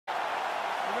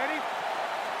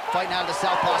fighting out of the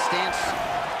southpaw stance.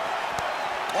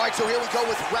 All right, so here we go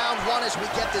with round one as we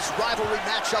get this rivalry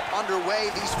matchup underway.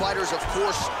 These fighters, of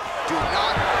course, do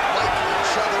not like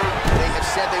each other. They have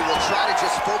said they will try to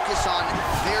just focus on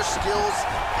their skills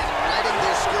and letting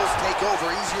their skills take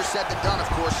over. Easier said than done, of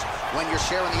course, when you're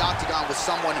sharing the octagon with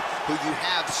someone who you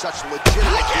have such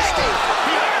legitimate disdain for.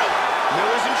 He hurt him.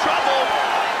 Miller's in trouble.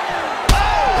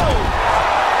 Oh!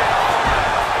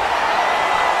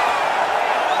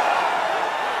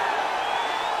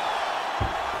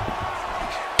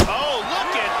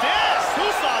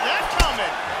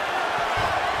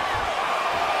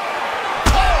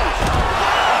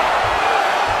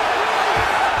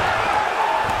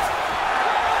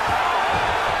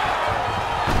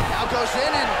 Goes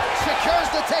in and secures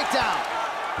the takedown.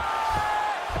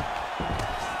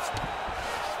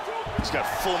 He's got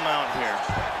full mount here.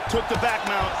 Took the back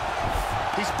mount.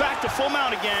 He's back to full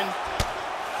mount again.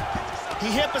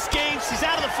 He hip escapes. He's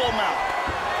out of the full mount.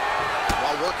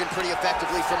 While working pretty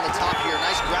effectively from the top here.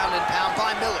 Nice ground and pound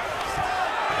by Miller.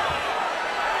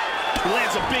 He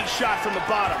lands a big shot from the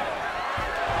bottom.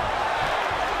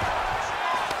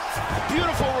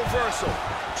 Beautiful reversal.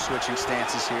 Switching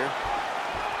stances here.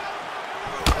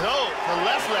 Oh, the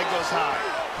left leg goes high.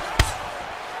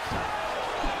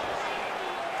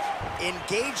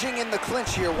 Engaging in the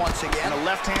clinch here once again. And a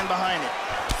left hand behind it.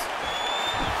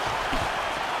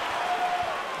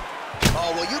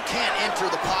 Oh, well, you can't enter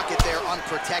the pocket there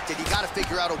unprotected. You got to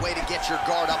figure out a way to get your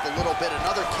guard up a little bit.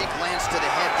 Another kick lands to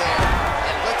the head there.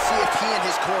 And let's see if he and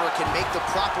his corner can make the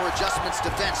proper adjustments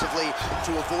defensively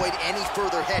to avoid any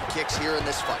further head kicks here in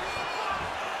this fight.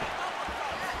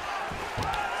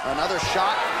 Another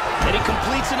shot. And he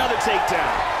completes another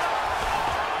takedown.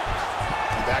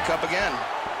 Back up again.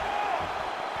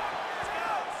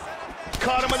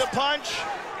 Caught him with a punch.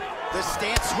 The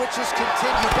stance switches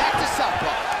continue. Back to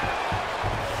southpaw.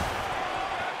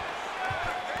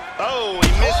 Oh,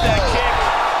 he missed that kick.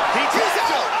 He takes it.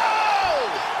 Oh!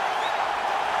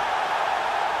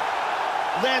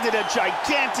 Landed a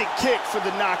gigantic kick for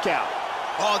the knockout.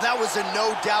 Oh, that was a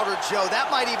no-doubter, Joe.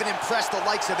 That might even impress the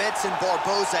likes of Edson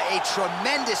Barboza. A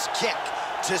tremendous kick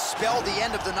to spell the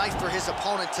end of the night for his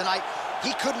opponent tonight.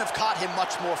 He couldn't have caught him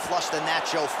much more flush than that,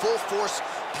 Joe. Full force,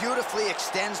 beautifully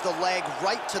extends the leg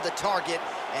right to the target,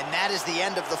 and that is the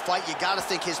end of the fight. You got to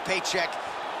think his paycheck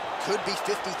could be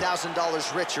 $50,000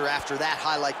 richer after that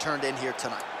highlight turned in here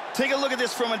tonight. Take a look at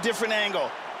this from a different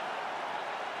angle.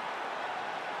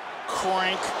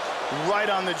 Crank right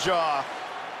on the jaw.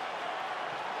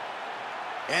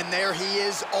 And there he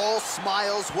is, all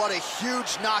smiles. What a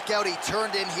huge knockout he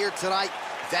turned in here tonight.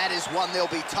 That is one they'll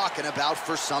be talking about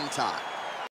for some time.